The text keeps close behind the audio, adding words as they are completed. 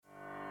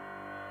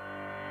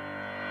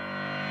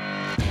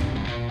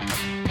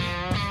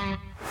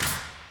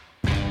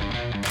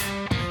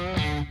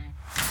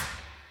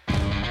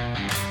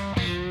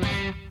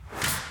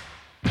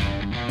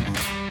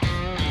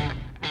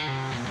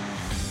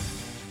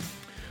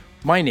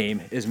My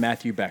name is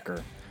Matthew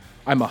Becker.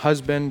 I'm a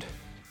husband,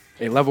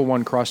 a level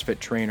 1 CrossFit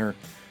trainer,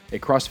 a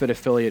CrossFit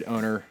affiliate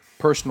owner,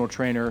 personal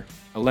trainer,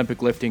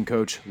 Olympic lifting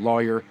coach,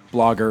 lawyer,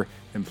 blogger,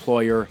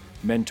 employer,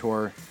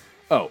 mentor.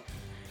 Oh,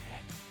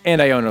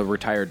 and I own a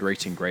retired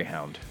racing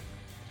greyhound.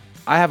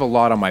 I have a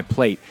lot on my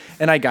plate,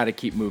 and I gotta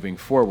keep moving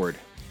forward.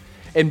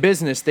 In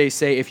business, they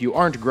say if you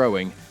aren't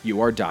growing, you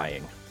are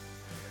dying.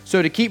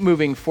 So to keep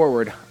moving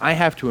forward, I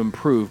have to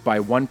improve by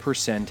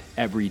 1%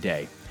 every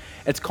day.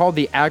 It's called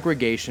the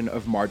aggregation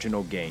of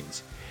marginal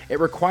gains. It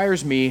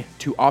requires me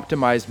to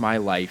optimize my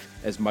life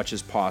as much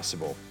as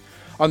possible.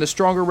 On the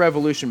Stronger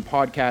Revolution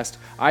podcast,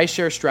 I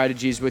share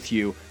strategies with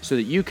you so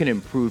that you can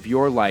improve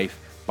your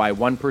life by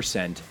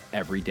 1%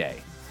 every day.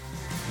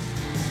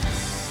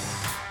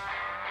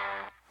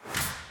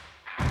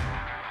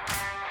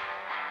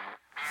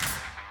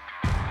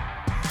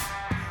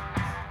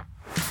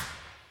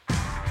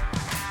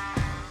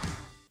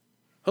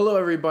 Hello,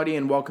 everybody,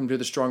 and welcome to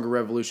the Stronger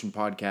Revolution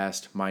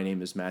podcast. My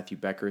name is Matthew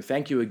Becker.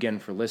 Thank you again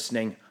for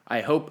listening.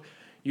 I hope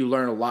you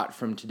learn a lot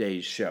from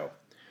today's show.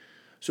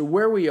 So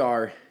where we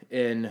are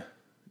in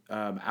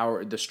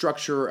the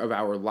structure of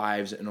our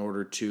lives in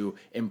order to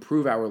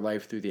improve our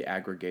life through the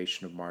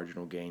aggregation of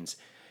marginal gains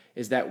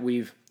is that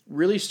we've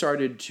really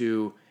started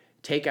to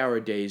take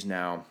our days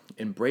now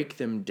and break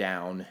them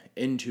down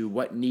into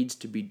what needs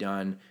to be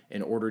done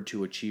in order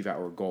to achieve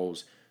our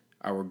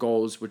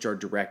goals which are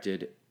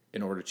directed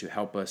in order to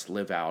help us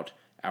live out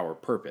our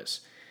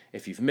purpose.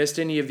 If you've missed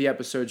any of the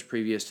episodes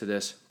previous to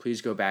this,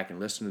 please go back and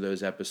listen to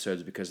those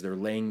episodes because they're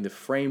laying the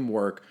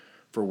framework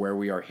for where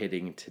we are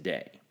heading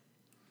today.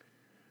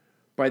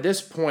 By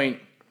this point,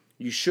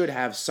 you should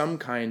have some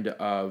kind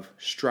of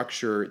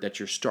structure that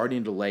you're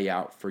starting to lay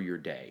out for your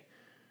day.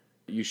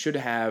 You should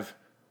have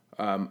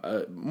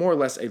more or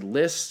less a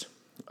list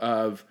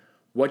of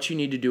what you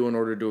need to do in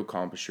order to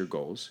accomplish your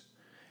goals,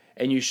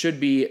 and you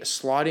should be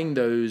slotting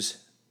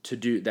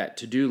that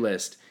to-do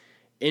list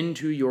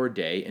into your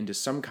day, into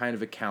some kind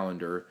of a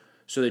calendar,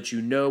 so that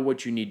you know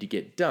what you need to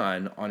get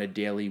done on a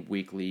daily,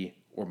 weekly,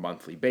 or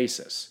monthly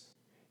basis.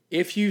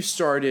 If you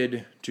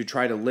started to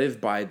try to live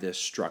by this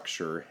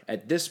structure,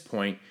 at this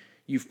point,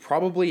 you've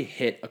probably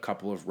hit a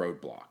couple of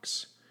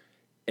roadblocks.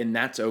 And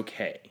that's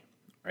okay,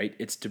 right?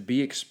 It's to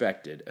be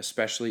expected,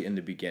 especially in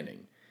the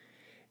beginning.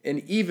 And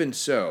even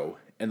so,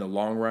 in the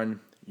long run,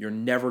 you're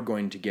never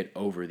going to get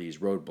over these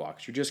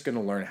roadblocks. You're just going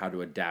to learn how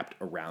to adapt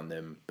around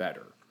them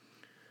better.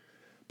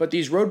 But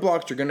these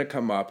roadblocks are going to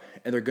come up,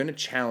 and they're going to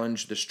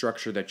challenge the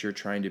structure that you're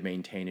trying to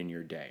maintain in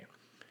your day.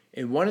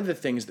 And one of the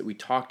things that we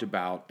talked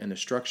about in the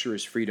Structure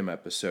is Freedom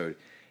episode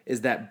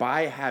is that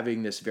by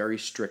having this very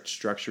strict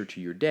structure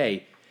to your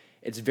day,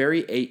 it's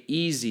very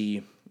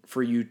easy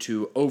for you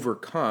to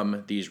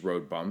overcome these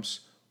road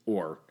bumps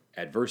or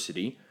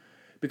adversity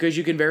because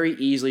you can very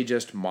easily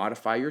just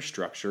modify your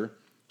structure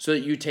so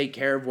that you take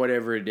care of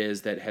whatever it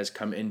is that has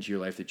come into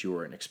your life that you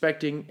weren't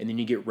expecting, and then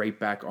you get right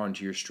back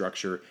onto your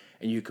structure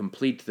and you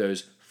complete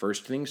those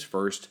first things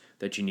first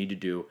that you need to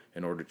do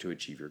in order to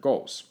achieve your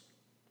goals.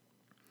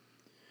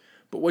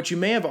 But what you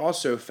may have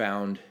also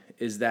found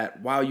is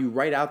that while you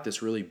write out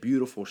this really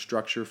beautiful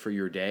structure for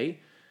your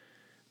day,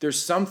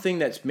 there's something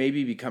that's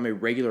maybe become a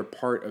regular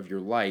part of your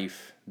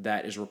life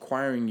that is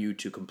requiring you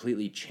to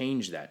completely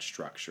change that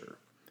structure.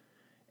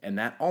 And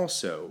that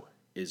also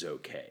is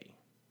okay.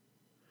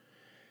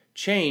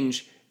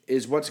 Change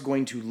is what's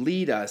going to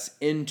lead us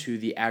into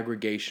the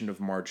aggregation of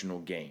marginal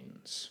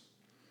gains.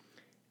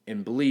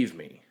 And believe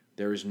me,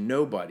 there is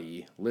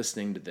nobody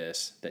listening to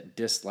this that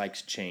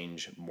dislikes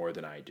change more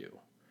than I do.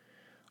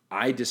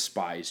 I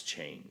despise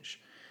change.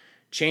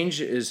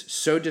 Change is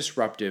so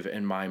disruptive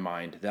in my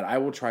mind that I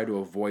will try to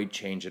avoid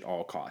change at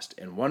all costs.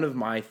 And one of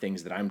my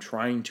things that I'm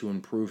trying to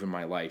improve in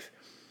my life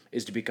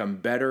is to become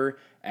better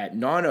at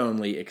not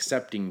only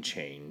accepting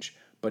change,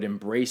 but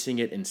embracing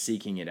it and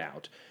seeking it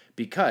out.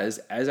 Because,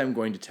 as I'm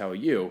going to tell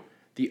you,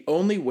 the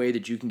only way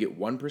that you can get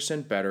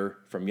 1% better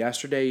from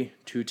yesterday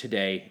to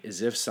today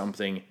is if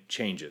something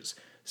changes.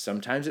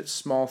 Sometimes it's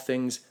small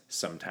things,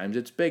 sometimes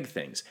it's big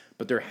things,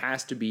 but there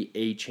has to be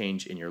a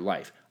change in your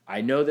life. I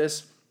know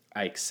this,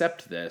 I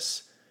accept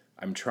this,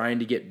 I'm trying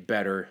to get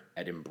better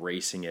at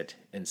embracing it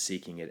and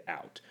seeking it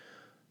out.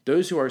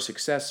 Those who are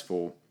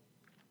successful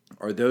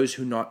are those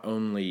who not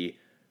only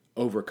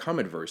overcome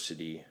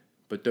adversity,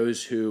 but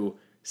those who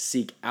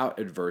seek out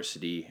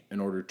adversity in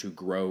order to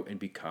grow and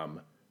become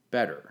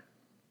better.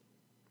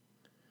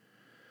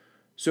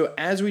 So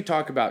as we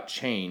talk about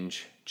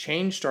change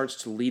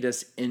starts to lead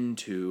us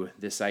into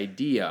this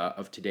idea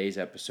of today's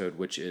episode,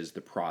 which is the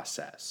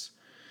process.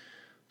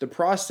 The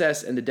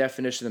process and the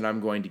definition that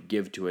I'm going to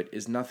give to it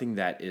is nothing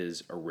that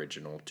is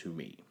original to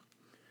me.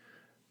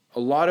 A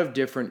lot of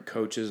different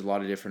coaches, a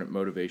lot of different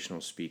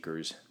motivational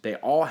speakers, they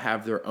all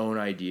have their own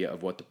idea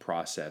of what the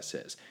process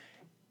is.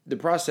 The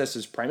process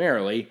is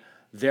primarily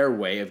their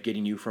way of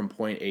getting you from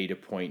point A to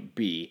point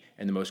B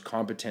in the most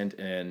competent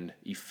and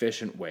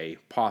efficient way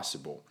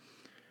possible.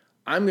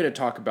 I'm going to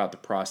talk about the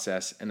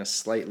process in a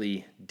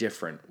slightly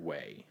different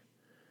way.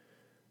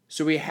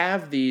 So we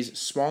have these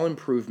small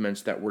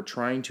improvements that we're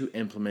trying to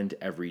implement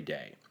every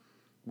day.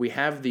 We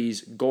have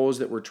these goals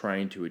that we're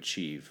trying to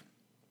achieve.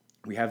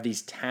 We have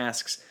these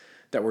tasks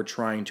that we're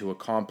trying to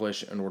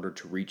accomplish in order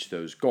to reach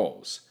those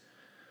goals.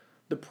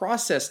 The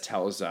process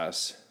tells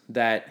us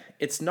that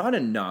it's not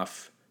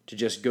enough to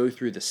just go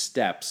through the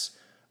steps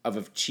of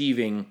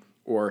achieving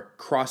or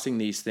crossing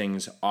these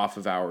things off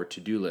of our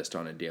to-do list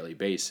on a daily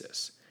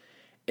basis.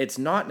 It's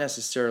not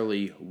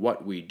necessarily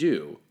what we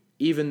do,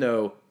 even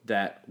though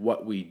that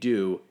what we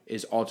do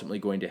is ultimately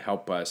going to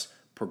help us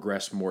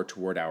progress more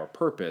toward our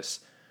purpose,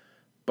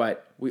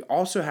 but we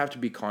also have to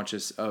be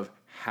conscious of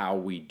how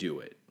we do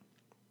it.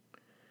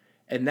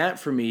 And that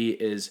for me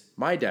is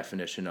my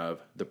definition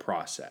of the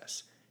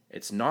process.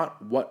 It's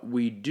not what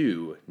we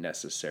do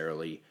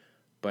necessarily,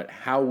 but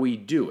how we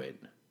do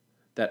it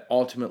that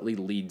ultimately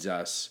leads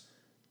us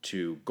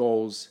to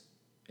goals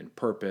and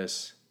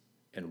purpose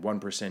and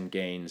 1%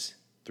 gains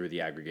through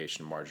the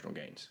aggregation of marginal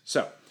gains.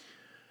 So,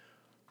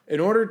 in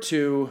order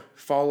to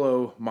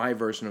follow my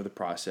version of the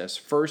process,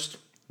 first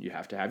you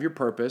have to have your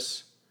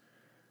purpose,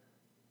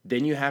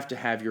 then you have to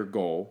have your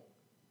goal,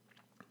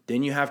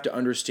 then you have to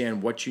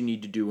understand what you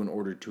need to do in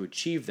order to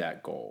achieve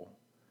that goal.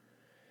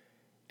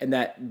 And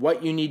that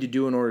what you need to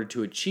do in order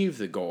to achieve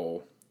the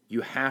goal,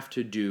 you have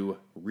to do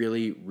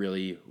really,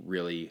 really,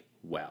 really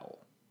well.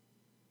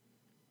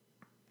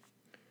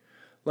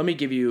 Let me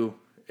give you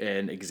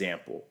an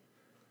example.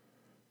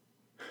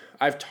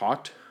 I've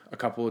talked a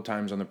couple of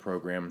times on the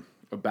program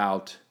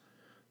about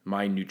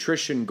my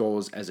nutrition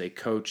goals as a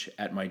coach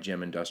at my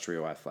gym,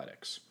 Industrial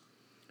Athletics.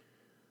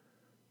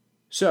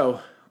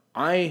 So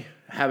I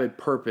have a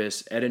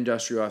purpose at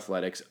Industrial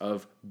Athletics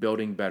of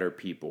building better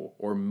people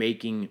or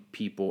making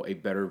people a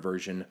better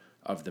version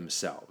of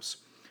themselves.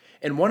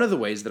 And one of the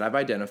ways that I've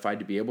identified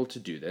to be able to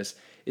do this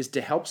is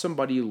to help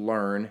somebody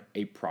learn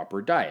a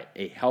proper diet,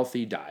 a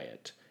healthy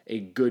diet, a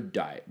good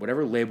diet,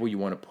 whatever label you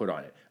want to put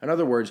on it. In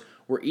other words,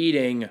 we're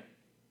eating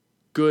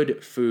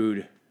good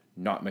food,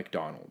 not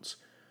McDonald's,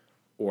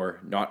 or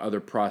not other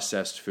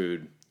processed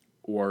food,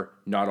 or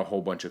not a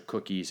whole bunch of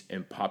cookies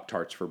and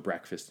Pop-Tarts for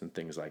breakfast and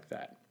things like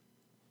that.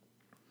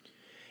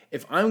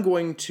 If I'm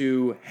going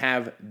to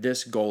have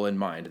this goal in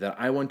mind, that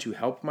I want to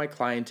help my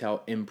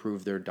clientele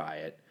improve their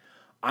diet,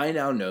 I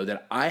now know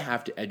that I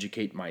have to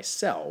educate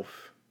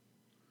myself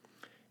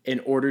in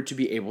order to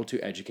be able to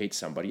educate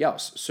somebody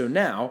else. So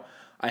now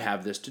I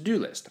have this to-do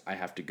list. I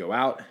have to go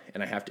out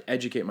and I have to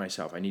educate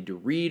myself. I need to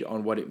read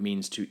on what it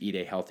means to eat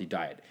a healthy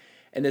diet.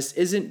 And this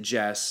isn't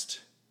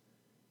just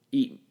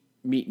eat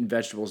meat and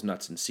vegetables,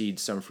 nuts and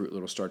seeds, some fruit,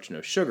 little starch,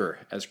 no sugar,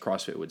 as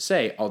CrossFit would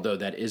say, although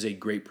that is a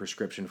great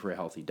prescription for a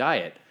healthy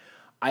diet.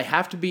 I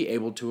have to be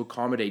able to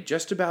accommodate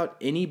just about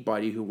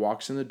anybody who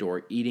walks in the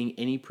door eating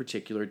any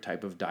particular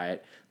type of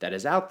diet that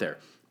is out there.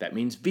 That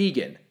means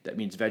vegan, that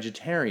means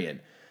vegetarian,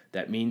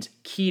 that means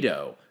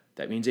keto,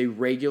 that means a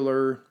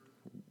regular,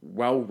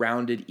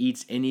 well-rounded,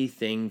 eats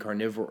anything,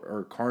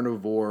 carnivore,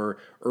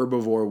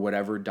 herbivore,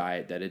 whatever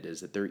diet that it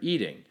is that they're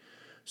eating.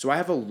 So I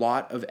have a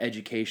lot of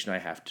education I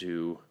have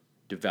to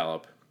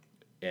develop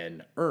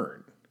and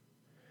earn.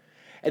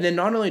 And then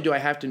not only do I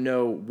have to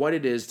know what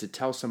it is to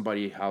tell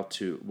somebody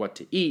what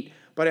to eat,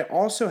 but I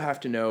also have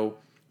to know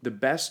the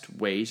best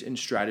ways and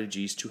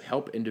strategies to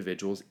help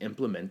individuals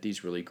implement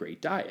these really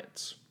great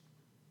diets.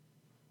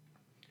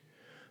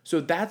 So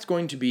that's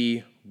going to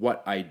be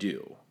what I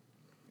do.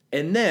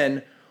 And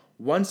then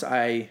once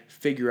I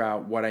figure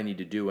out what I need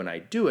to do and I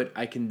do it,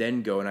 I can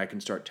then go and I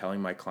can start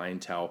telling my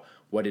clientele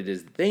what it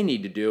is that they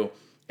need to do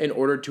in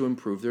order to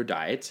improve their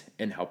diets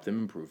and help them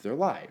improve their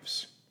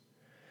lives.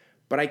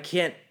 But I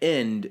can't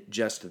end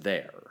just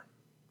there.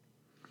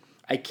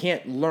 I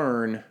can't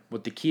learn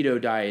what the keto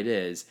diet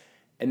is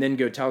and then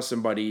go tell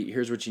somebody,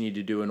 here's what you need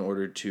to do in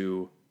order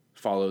to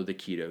follow the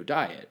keto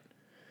diet.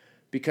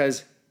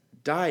 Because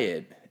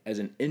diet as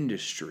an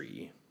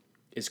industry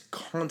is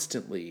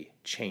constantly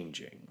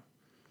changing.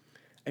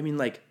 I mean,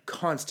 like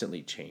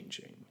constantly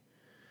changing.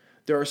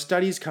 There are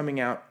studies coming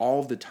out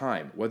all the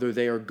time, whether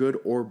they are good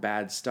or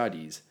bad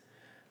studies,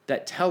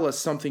 that tell us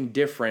something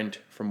different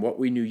from what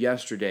we knew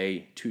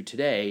yesterday to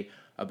today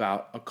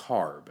about a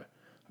carb,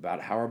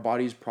 about how our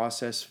bodies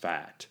process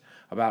fat,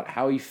 about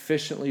how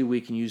efficiently we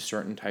can use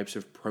certain types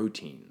of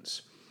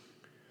proteins.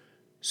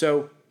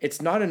 So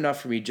it's not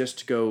enough for me just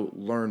to go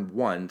learn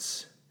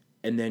once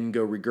and then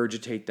go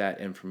regurgitate that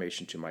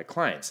information to my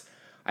clients.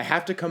 I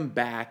have to come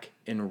back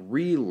and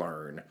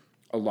relearn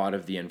a lot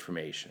of the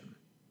information.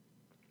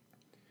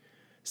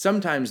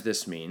 Sometimes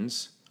this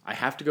means I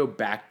have to go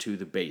back to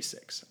the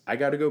basics. I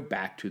got to go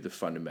back to the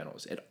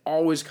fundamentals. It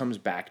always comes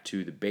back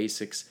to the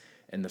basics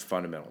and the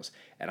fundamentals.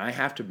 And I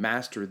have to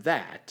master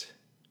that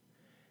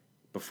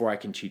before I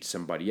can teach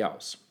somebody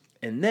else.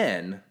 And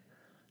then,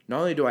 not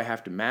only do I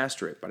have to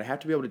master it, but I have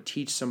to be able to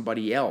teach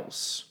somebody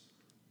else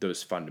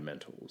those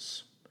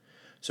fundamentals.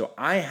 So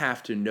I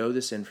have to know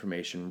this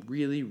information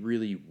really,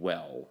 really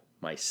well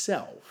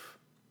myself.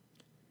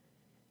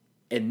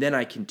 And then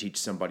I can teach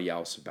somebody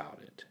else about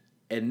it.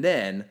 And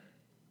then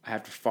I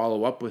have to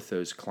follow up with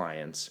those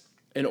clients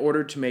in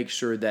order to make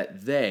sure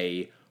that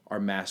they are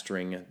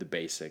mastering the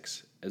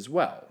basics as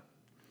well.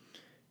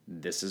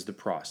 This is the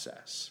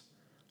process.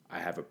 I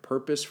have a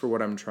purpose for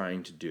what I'm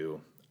trying to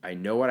do. I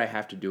know what I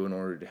have to do in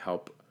order to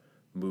help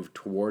move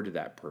toward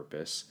that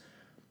purpose.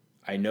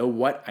 I know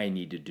what I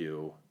need to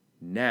do.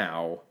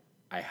 Now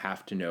I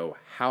have to know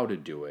how to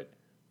do it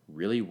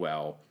really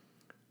well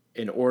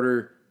in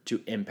order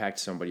to impact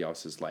somebody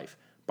else's life.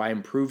 By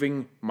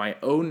improving my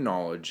own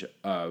knowledge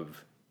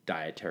of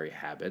dietary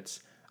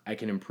habits, I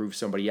can improve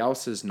somebody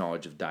else's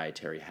knowledge of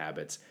dietary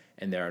habits,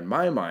 and there in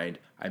my mind,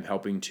 I'm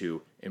helping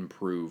to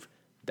improve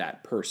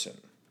that person.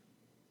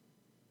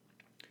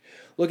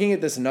 Looking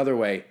at this another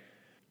way,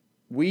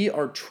 we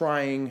are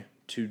trying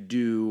to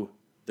do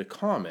the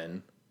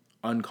common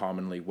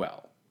uncommonly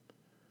well.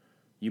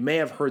 You may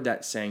have heard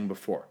that saying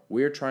before.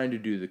 We are trying to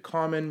do the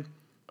common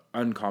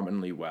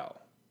uncommonly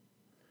well.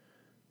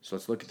 So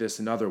let's look at this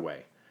another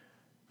way.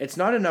 It's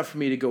not enough for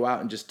me to go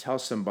out and just tell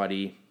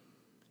somebody,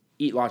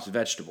 eat lots of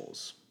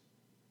vegetables.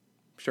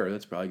 Sure,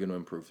 that's probably going to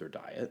improve their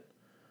diet.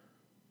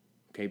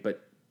 Okay,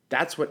 but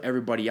that's what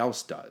everybody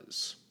else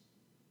does.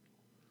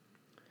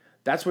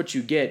 That's what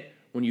you get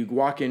when you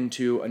walk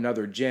into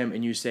another gym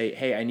and you say,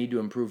 hey, I need to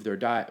improve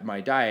my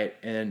diet,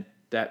 and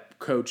that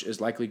coach is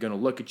likely going to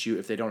look at you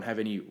if they don't have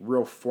any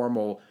real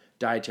formal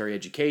dietary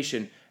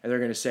education, and they're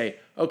going to say,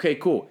 okay,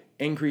 cool,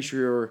 increase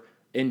your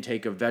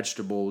intake of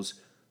vegetables,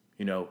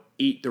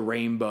 eat the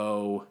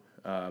rainbow,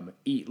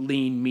 eat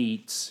lean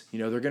meats.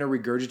 They're going to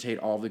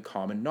regurgitate all the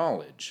common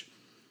knowledge.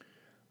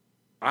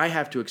 I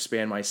have to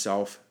expand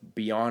myself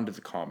beyond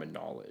the common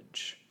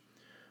knowledge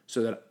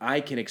so that I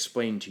can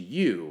explain to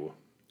you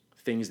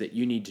things that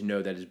you need to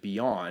know that is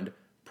beyond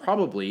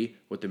probably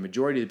what the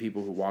majority of the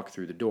people who walk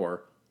through the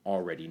door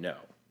already know.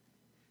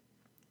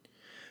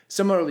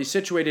 Similarly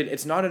situated,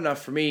 it's not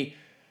enough for me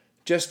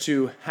just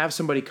to have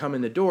somebody come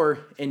in the door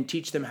and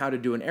teach them how to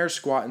do an air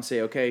squat and say,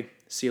 okay,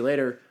 see you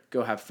later,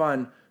 go have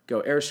fun,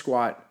 go air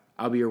squat,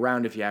 I'll be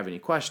around if you have any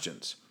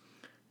questions.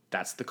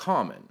 That's the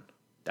common.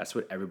 That's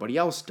what everybody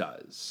else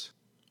does.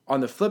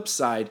 On the flip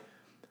side,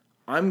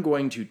 I'm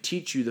going to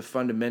teach you the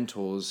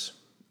fundamentals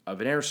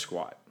of an air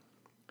squat.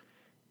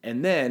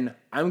 And then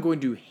I'm going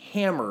to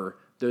hammer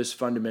those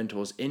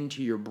fundamentals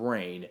into your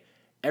brain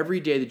every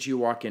day that you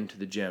walk into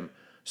the gym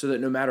so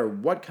that no matter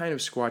what kind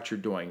of squat you're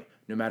doing,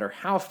 no matter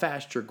how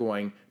fast you're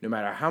going, no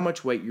matter how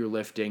much weight you're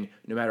lifting,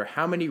 no matter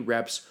how many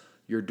reps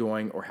you're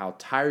doing or how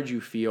tired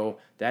you feel,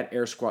 that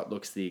air squat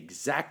looks the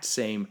exact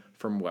same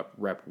from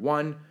rep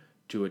 1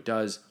 to it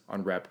does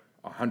on rep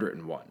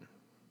 101.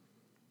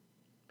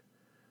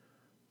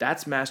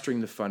 That's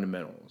mastering the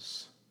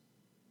fundamentals.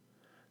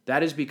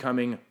 That is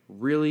becoming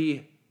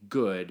really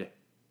good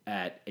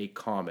at a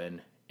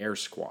common air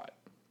squat.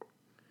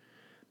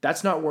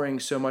 That's not worrying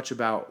so much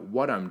about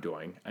what I'm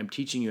doing. I'm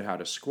teaching you how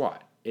to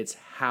squat. It's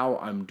how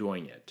I'm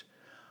doing it.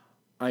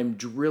 I'm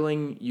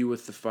drilling you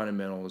with the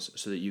fundamentals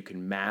so that you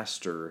can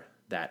master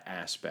that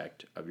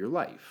aspect of your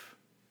life.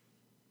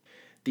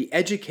 The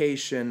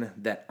education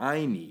that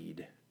I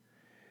need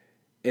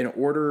in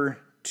order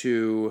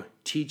to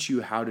teach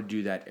you how to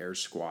do that air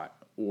squat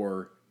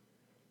or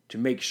to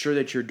make sure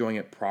that you're doing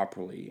it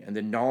properly, and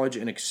the knowledge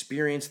and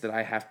experience that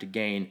I have to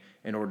gain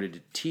in order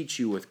to teach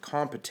you with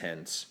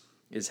competence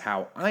is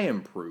how I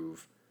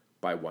improve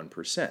by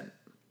 1%.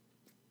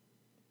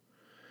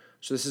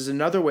 So this is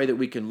another way that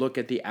we can look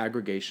at the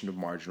aggregation of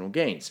marginal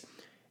gains.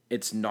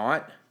 It's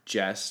not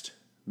just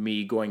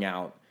me going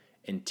out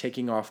and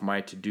ticking off my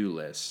to-do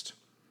list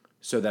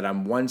so that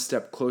I'm one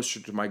step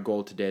closer to my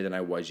goal today than I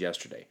was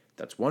yesterday.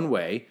 That's one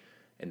way,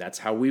 and that's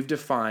how we've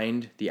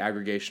defined the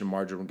aggregation of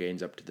marginal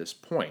gains up to this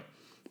point.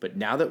 But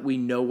now that we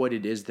know what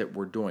it is that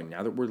we're doing,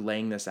 now that we're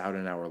laying this out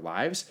in our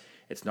lives,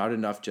 it's not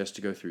enough just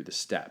to go through the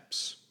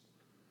steps.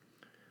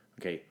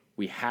 Okay,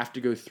 we have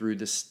to go through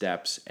the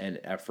steps and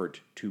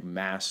effort to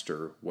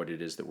master what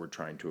it is that we're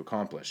trying to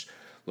accomplish.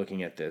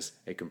 Looking at this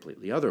a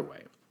completely other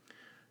way.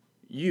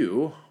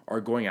 You are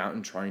going out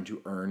and trying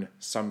to earn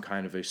some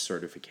kind of a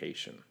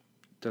certification.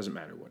 Doesn't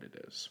matter what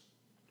it is.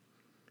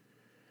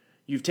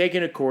 You've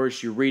taken a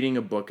course, you're reading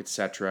a book,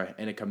 etc.,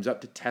 and it comes up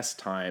to test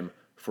time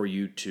for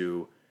you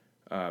to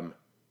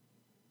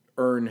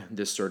earn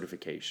this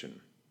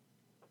certification.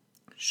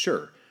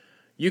 Sure,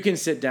 you can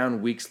sit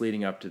down weeks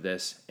leading up to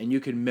this, and you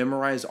can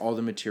memorize all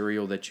the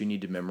material that you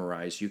need to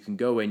memorize. You can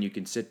go in, you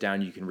can sit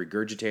down, you can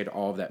regurgitate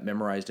all of that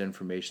memorized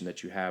information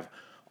that you have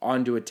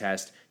onto a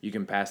test. You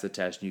can pass the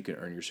test, and you can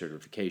earn your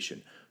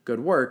certification. Good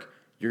work.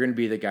 You're going to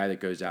be the guy that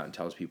goes out and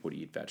tells people to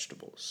eat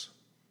vegetables.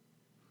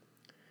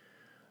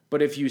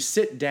 But if you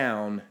sit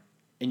down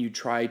and you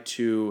try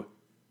to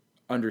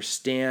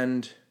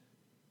understand,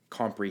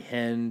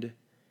 comprehend,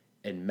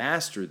 and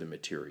master the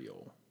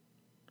material,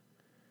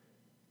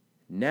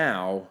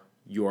 now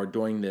you are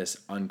doing this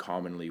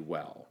uncommonly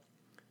well.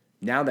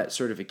 Now that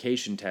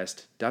certification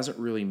test doesn't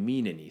really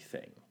mean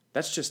anything.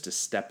 That's just a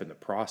step in the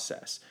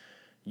process.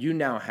 You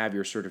now have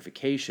your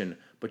certification,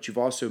 but you've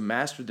also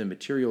mastered the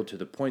material to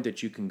the point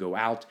that you can go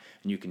out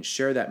and you can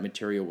share that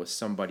material with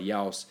somebody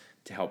else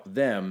to help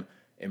them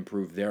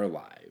improve their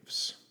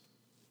lives.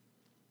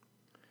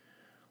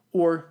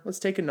 Or let's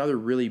take another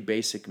really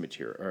basic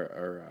material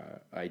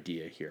or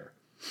idea here.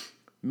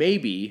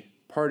 Maybe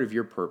part of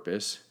your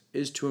purpose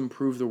is to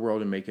improve the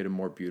world and make it a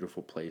more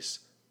beautiful place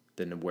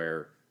than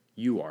where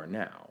you are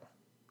now.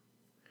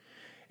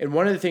 And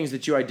one of the things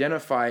that you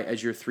identify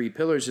as your 3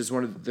 pillars is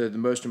one of the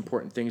most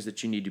important things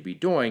that you need to be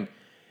doing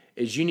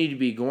is you need to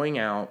be going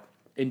out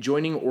and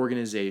joining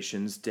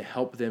organizations to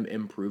help them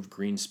improve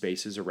green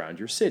spaces around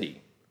your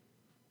city.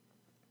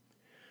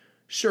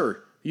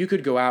 Sure, you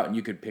could go out and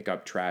you could pick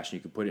up trash and you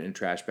could put it in a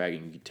trash bag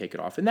and you could take it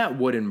off, and that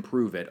would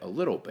improve it a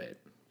little bit.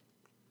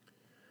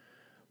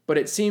 But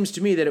it seems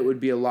to me that it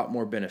would be a lot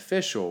more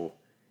beneficial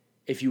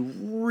if you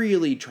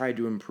really tried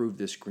to improve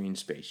this green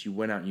space. You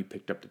went out and you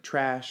picked up the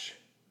trash.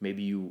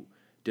 Maybe you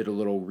did a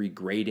little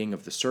regrading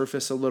of the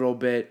surface a little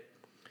bit.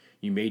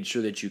 You made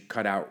sure that you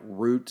cut out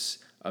roots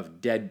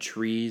of dead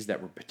trees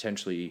that were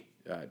potentially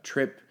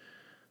trip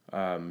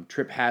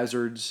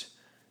hazards.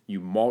 You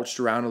mulched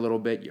around a little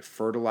bit. You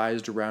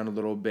fertilized around a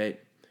little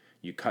bit.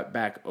 You cut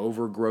back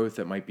overgrowth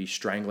that might be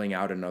strangling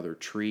out another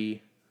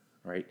tree,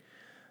 right?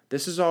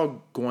 This is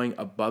all going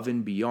above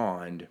and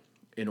beyond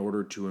in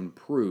order to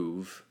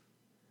improve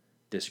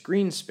this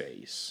green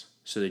space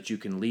so that you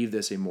can leave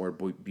this a more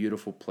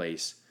beautiful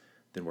place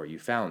than where you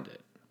found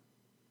it.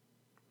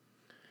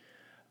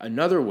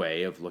 Another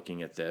way of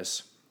looking at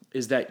this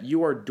is that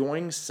you are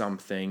doing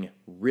something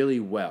really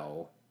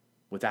well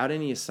without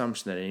any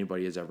assumption that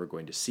anybody is ever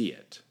going to see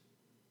it.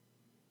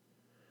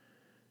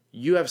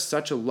 You have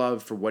such a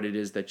love for what it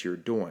is that you're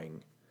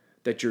doing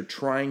that you're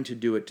trying to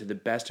do it to the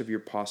best of your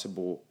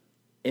possible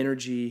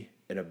energy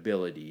and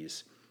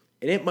abilities.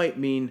 And it might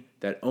mean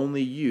that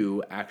only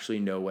you actually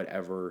know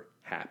whatever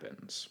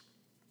happens.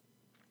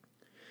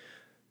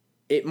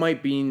 It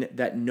might mean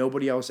that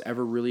nobody else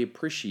ever really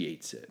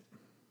appreciates it.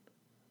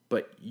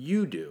 But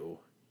you do.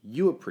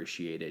 You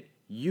appreciate it.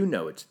 You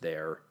know it's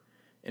there.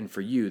 And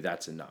for you,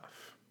 that's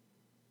enough.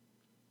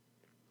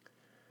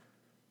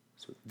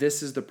 So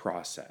this is the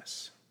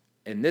process.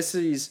 And this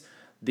is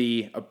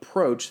the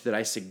approach that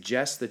I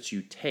suggest that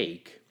you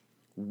take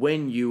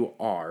when you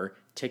are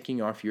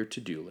ticking off your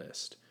to-do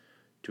list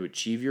to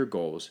achieve your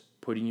goals,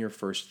 putting your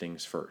first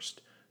things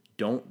first.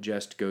 Don't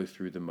just go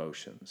through the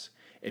motions.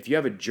 If you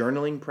have a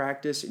journaling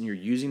practice and you're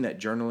using that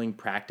journaling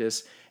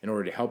practice in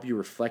order to help you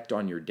reflect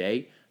on your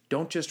day,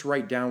 don't just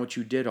write down what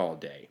you did all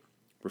day.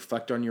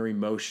 Reflect on your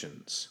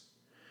emotions.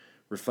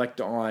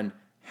 Reflect on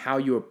how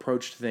you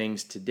approached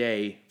things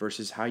today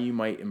versus how you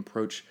might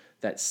approach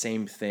that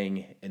same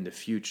thing in the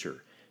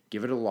future.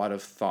 Give it a lot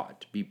of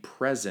thought. Be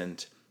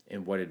present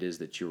in what it is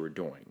that you are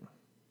doing.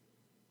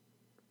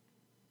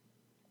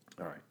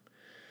 All right.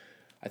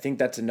 I think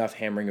that's enough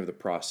hammering of the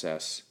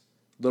process.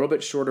 A little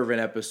bit shorter of an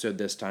episode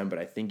this time, but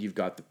I think you've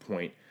got the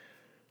point.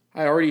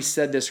 I already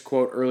said this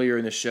quote earlier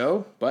in the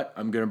show, but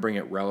I'm going to bring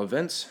it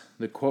relevance.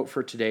 The quote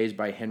for today is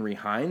by Henry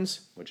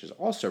Hines, which is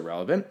also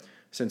relevant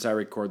since I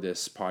record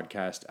this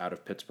podcast out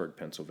of Pittsburgh,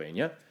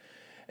 Pennsylvania.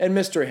 And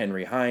Mr.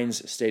 Henry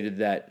Hines stated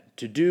that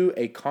to do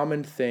a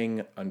common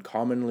thing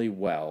uncommonly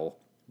well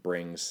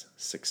brings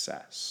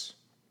success.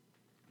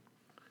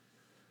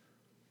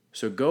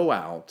 So go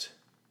out.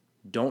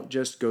 Don't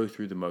just go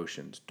through the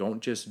motions.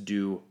 Don't just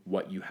do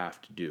what you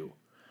have to do.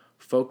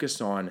 Focus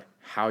on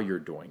how you're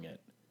doing it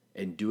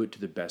and do it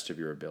to the best of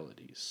your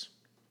abilities.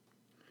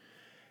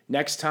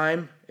 Next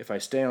time, if I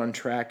stay on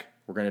track,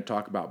 we're going to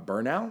talk about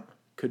burnout.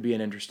 Could be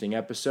an interesting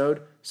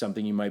episode,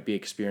 something you might be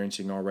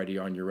experiencing already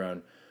on your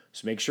own.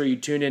 So make sure you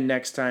tune in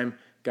next time.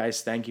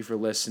 Guys, thank you for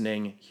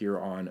listening here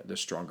on The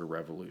Stronger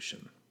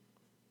Revolution.